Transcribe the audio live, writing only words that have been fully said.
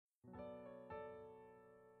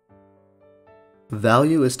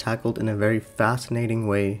Value is tackled in a very fascinating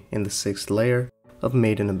way in the 6th layer of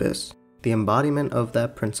Made in Abyss. The embodiment of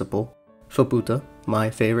that principle, Faputa, my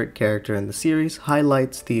favorite character in the series,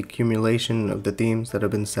 highlights the accumulation of the themes that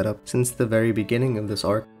have been set up since the very beginning of this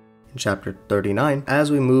arc in chapter 39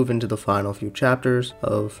 as we move into the final few chapters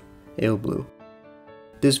of Ilblu.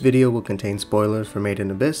 This video will contain spoilers for Made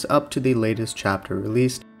in Abyss up to the latest chapter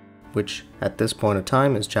released, which at this point of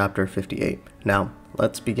time is chapter 58. Now,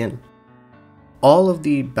 let's begin. All of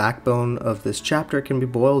the backbone of this chapter can be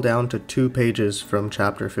boiled down to 2 pages from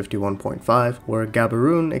chapter 51.5, where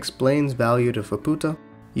Gabaroon explains value to Faputa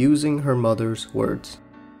using her mother's words.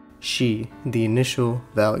 Shii, the initial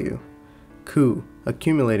value. Ku,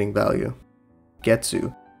 accumulating value.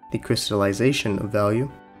 Gutsu, the crystallization of value.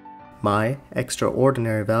 Mai,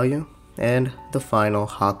 extraordinary value. And the final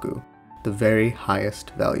Haku, the very highest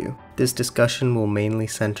value. This discussion will mainly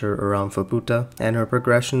center around Faputa and her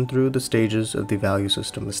progression through the stages of the value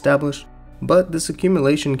system established, but this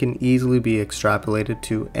accumulation can easily be extrapolated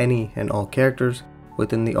to any and all characters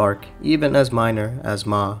within the arc, even as minor as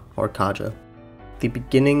Ma or Kaja. The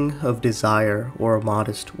beginning of desire or a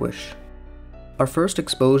modest wish. Our first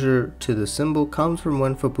exposure to the symbol comes from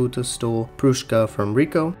when Faputa stole Prushka from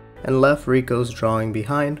Riko and left Riko's drawing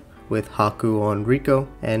behind, with Haku on Riko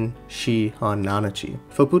and Shii on Nanachi.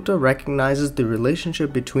 Faputa recognizes the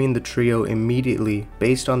relationship between the trio immediately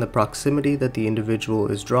based on the proximity that the individual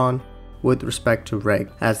is drawn with respect to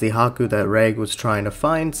Reg, as the Haku that Reg was trying to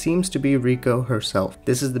find seems to be Riko herself.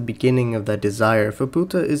 This is the beginning of that desire.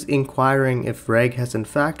 Faputa is inquiring if Reg has in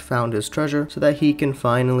fact found his treasure so that he can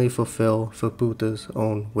finally fulfill Faputa's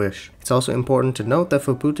own wish. It's also important to note that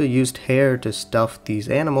Faputa used hair to stuff these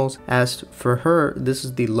animals, as for her this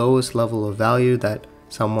is the lowest level of value that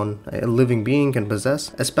someone, a living being, can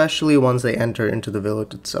possess, especially once they enter into the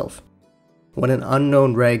village itself. When an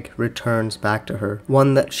unknown Reg returns back to her,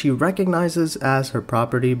 one that she recognizes as her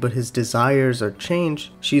property but his desires are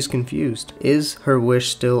changed, she's confused. Is her wish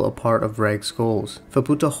still a part of Reg's goals?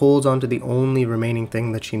 Faputa holds on to the only remaining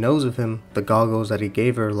thing that she knows of him, the goggles that he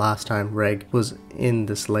gave her last time Reg was in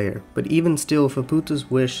this layer. But even still,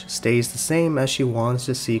 Faputa's wish stays the same, as she wants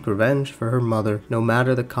to seek revenge for her mother no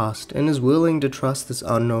matter the cost, and is willing to trust this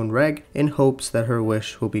unknown Reg in hopes that her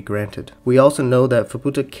wish will be granted. We also know that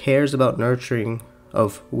Faputa cares about nurturing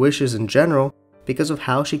of wishes in general because of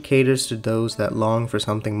how she caters to those that long for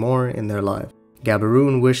something more in their life.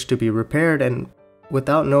 Gabaroon wished to be repaired, and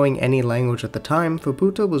without knowing any language at the time,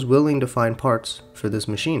 Faputa was willing to find parts for this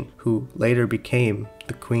machine, who later became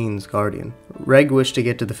the Queen's guardian. Reg wished to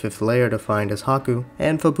get to the 5th layer to find his Haku,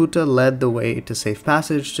 and Faputa led the way to safe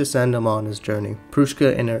passage to send him on his journey.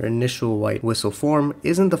 Prushka in her initial white whistle form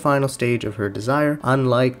isn't the final stage of her desire,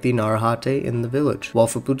 unlike the Narehate in the village. While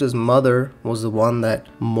Faputa's mother was the one that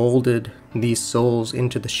molded these souls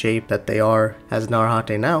into the shape that they are as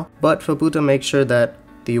Narehate now, but Faputa makes sure that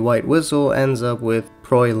the white whistle ends up with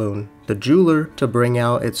Proilun, the jeweler, to bring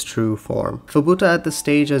out its true form. Faputa at this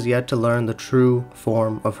stage has yet to learn the true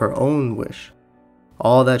form of her own wish.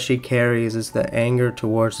 All that she carries is the anger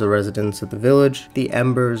towards the residents of the village, the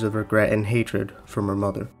embers of regret and hatred from her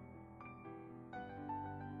mother.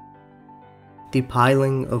 The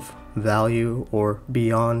piling of value or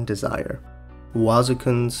beyond desire.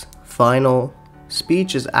 Wazukun's final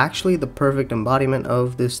speech is actually the perfect embodiment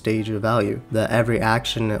of this stage of value. That every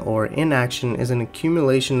action or inaction is an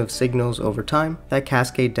accumulation of signals over time that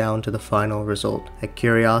cascade down to the final result. That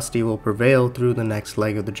curiosity will prevail through the next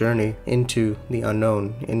leg of the journey into the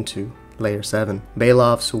unknown, into layer 7.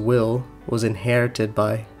 Balof's will was inherited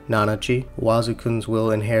by Nanachi, Wazukun's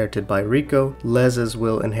will inherited by Riko, Leza's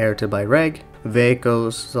will inherited by Reg,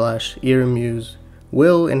 Veiko's/Iramu's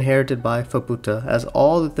will inherited by Faputa, as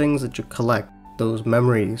all the things that you collect, those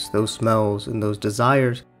memories, those smells, and those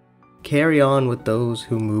desires, carry on with those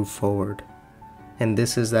who move forward. And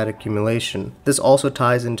this is that accumulation. This also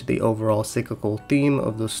ties into the overall cyclical theme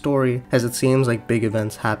of the story, as it seems like big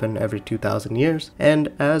events happen every 2,000 years,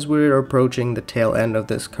 and as we're approaching the tail end of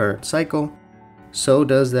this current cycle, so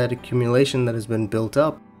does that accumulation that has been built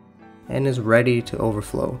up and is ready to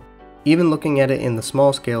overflow. Even looking at it in the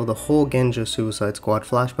small scale, the whole Genja Suicide Squad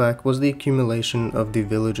flashback was the accumulation of the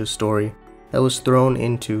village's story that was thrown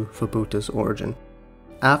into Faputa's origin.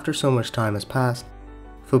 After so much time has passed,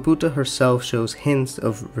 Faputa herself shows hints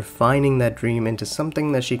of refining that dream into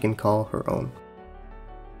something that she can call her own.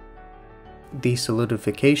 The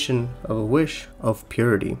solidification of a wish of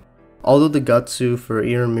purity. Although the Gutsu for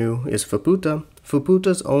Iramu is Faputa,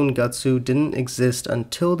 Faputa's own Gutsu didn't exist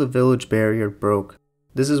until the village barrier broke.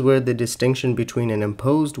 This is where the distinction between an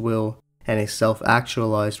imposed will and a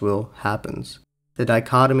self-actualized will happens. The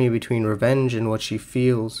dichotomy between revenge and what she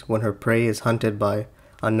feels when her prey is hunted by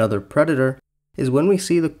another predator is when we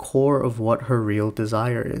see the core of what her real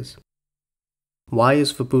desire is. Why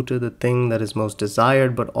is Faputa the thing that is most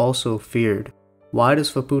desired but also feared? Why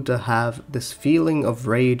does Faputa have this feeling of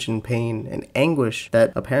rage and pain and anguish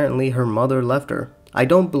that apparently her mother left her? I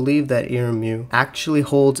don't believe that Ilblu actually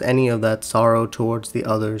holds any of that sorrow towards the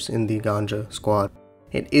others in the Ganja squad.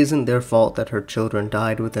 It isn't their fault that her children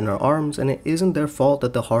died within her arms, and it isn't their fault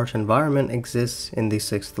that the harsh environment exists in the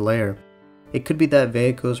 6th layer. It could be that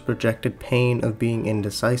Veiko's projected pain of being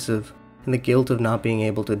indecisive, and the guilt of not being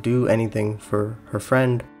able to do anything for her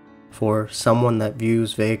friend, for someone that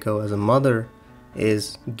views Veiko as a mother,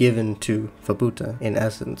 is given to Faputa in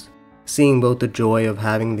essence. Seeing both the joy of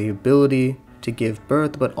having the ability to give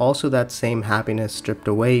birth, but also that same happiness stripped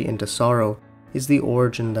away into sorrow, is the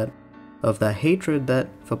origin of that hatred that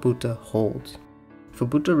Faputa holds.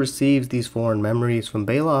 Faputa receives these foreign memories from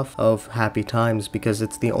Belaf of happy times because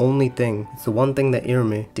it's the one thing that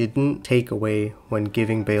Ilblu didn't take away when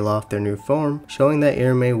giving Belaf their new form, showing that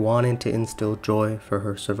Ilblu wanted to instill joy for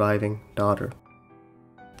her surviving daughter.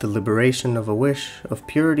 The liberation of a wish of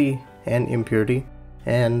purity and impurity,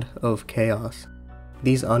 and of chaos.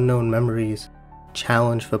 These unknown memories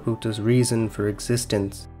challenge Faputa's reason for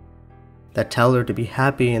existence, that tell her to be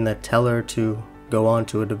happy and that tell her to go on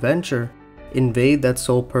to an adventure, invade that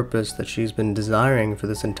sole purpose that she's been desiring for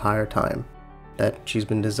this entire time, that she's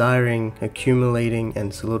been desiring, accumulating,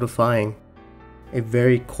 and solidifying. A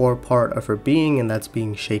very core part of her being, and that's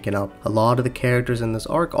being shaken up. A lot of the characters in this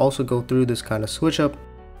arc also go through this kind of switch up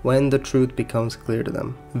when the truth becomes clear to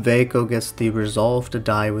them. Veiko gets the resolve to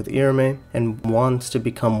die with Ilblu and wants to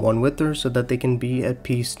become one with her so that they can be at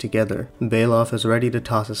peace together. Belaf is ready to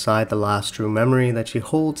toss aside the last true memory that she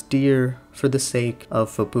holds dear for the sake of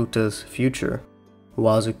Faputa's future.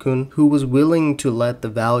 Wazukun, who was willing to let the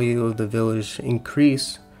value of the village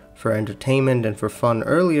increase for entertainment and for fun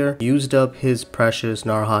earlier, used up his precious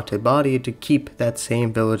Narehate body to keep that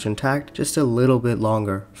same village intact just a little bit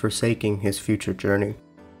longer, forsaking his future journey.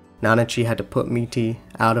 Nanachi had to put Miti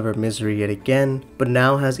out of her misery yet again, but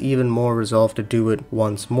now has even more resolve to do it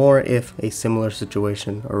once more if a similar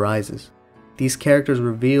situation arises. These characters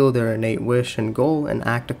reveal their innate wish and goal and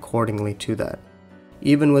act accordingly to that.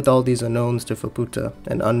 Even with all these unknowns to Faputa,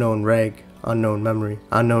 an unknown Reg, unknown memory,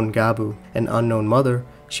 unknown Gabu, and unknown mother,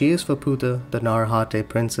 she is Faputa, the Narehate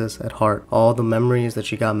princess at heart. All the memories that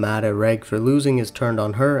she got mad at Reg for losing is turned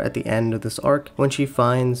on her at the end of this arc when she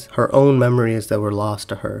finds her own memories that were lost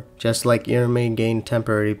to her. Just like Ilblu gained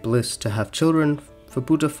temporary bliss to have children,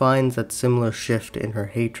 Faputa finds that similar shift in her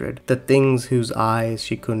hatred. The things whose eyes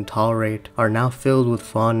she couldn't tolerate are now filled with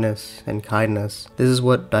fondness and kindness. This is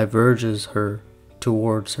what diverges her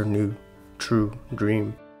towards her new, true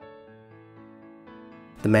dream.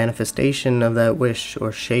 The manifestation of that wish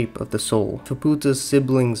or shape of the soul. Faputa's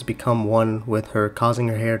siblings become one with her, causing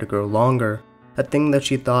her hair to grow longer, a thing that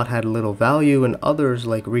she thought had little value, and others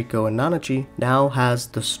like Riko and Nanachi now has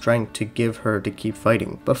the strength to give her to keep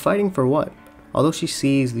fighting. But fighting for what? Although she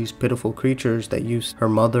sees these pitiful creatures that use her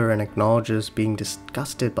mother and acknowledges being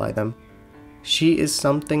disgusted by them, she is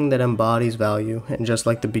something that embodies value, and just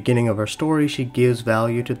like the beginning of her story, she gives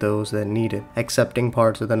value to those that need it, accepting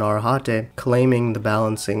parts of the Narehate, claiming the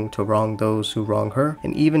balancing to wrong those who wrong her,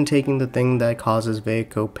 and even taking the thing that causes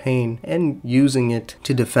Veiko pain and using it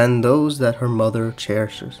to defend those that her mother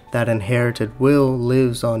cherishes. That inherited will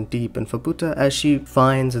lives on deep in Faputa as she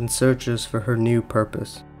finds and searches for her new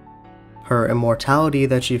purpose. Her immortality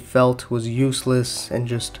that she felt was useless and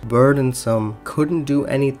just burdensome, couldn't do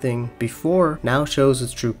anything before, now shows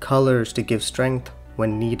its true colors to give strength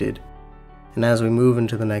when needed. And as we move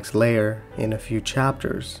into the next layer in a few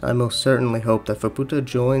chapters, I most certainly hope that Faputa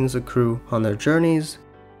joins the crew on their journeys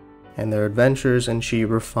and their adventures, and she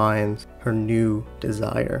refines her new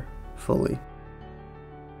desire fully.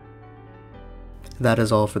 That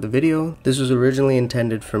is all for the video. This was originally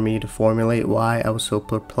intended for me to formulate why I was so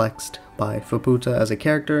perplexed by Faputa as a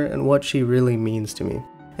character and what she really means to me.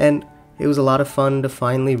 And it was a lot of fun to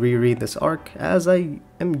finally reread this arc, as I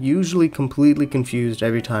am usually completely confused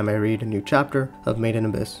every time I read a new chapter of Made in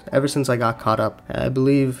Abyss, ever since I got caught up, I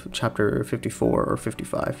believe chapter 54 or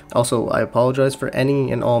 55. Also, I apologize for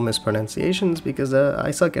any and all mispronunciations because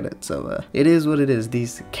I suck at it, so it is what it is.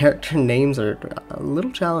 These character names are a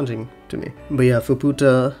little challenging to me. But yeah,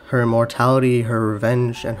 Faputa, her immortality, her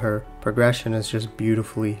revenge, and her progression is just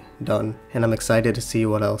beautifully done, and I'm excited to see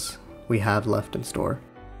what else we have left in store.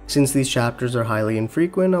 Since these chapters are highly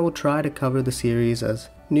infrequent, I will try to cover the series as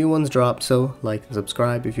new ones drop, so like and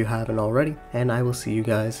subscribe if you haven't already, and I will see you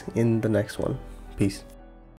guys in the next one. Peace.